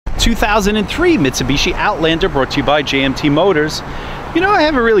2003 Mitsubishi Outlander, brought to you by JMT Motors. You know, I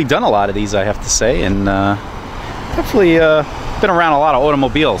haven't really done a lot of these, I have to say, and definitely been around a lot of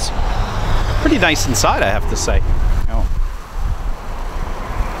automobiles. Pretty nice inside, I have to say.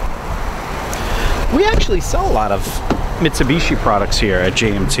 We actually sell a lot of Mitsubishi products here at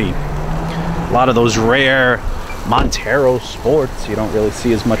JMT. A lot of those rare Montero Sports you don't really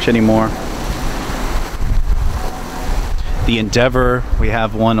see as much anymore. The Endeavor, we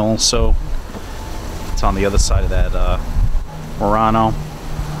have one also. It's on the other side of that Murano.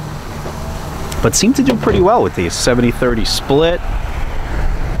 But seem to do pretty well with these 70-30 split.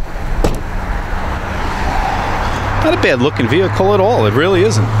 Not a bad looking vehicle at all, it really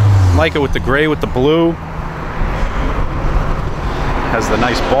isn't. I like it with the gray with the blue. Has the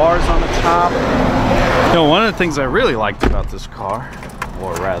nice bars on the top. You know, one of the things I really liked about this car,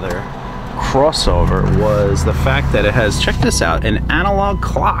 or rather crossover, was the fact that it has, check this out, an analog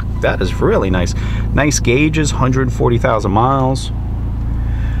clock. That is really nice. Nice gauges, 140,000 miles.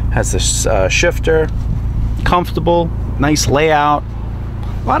 Has this shifter, comfortable, nice layout.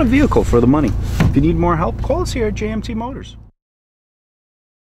 A lot of vehicle for the money. If you need more help, call us here at JMT Motors.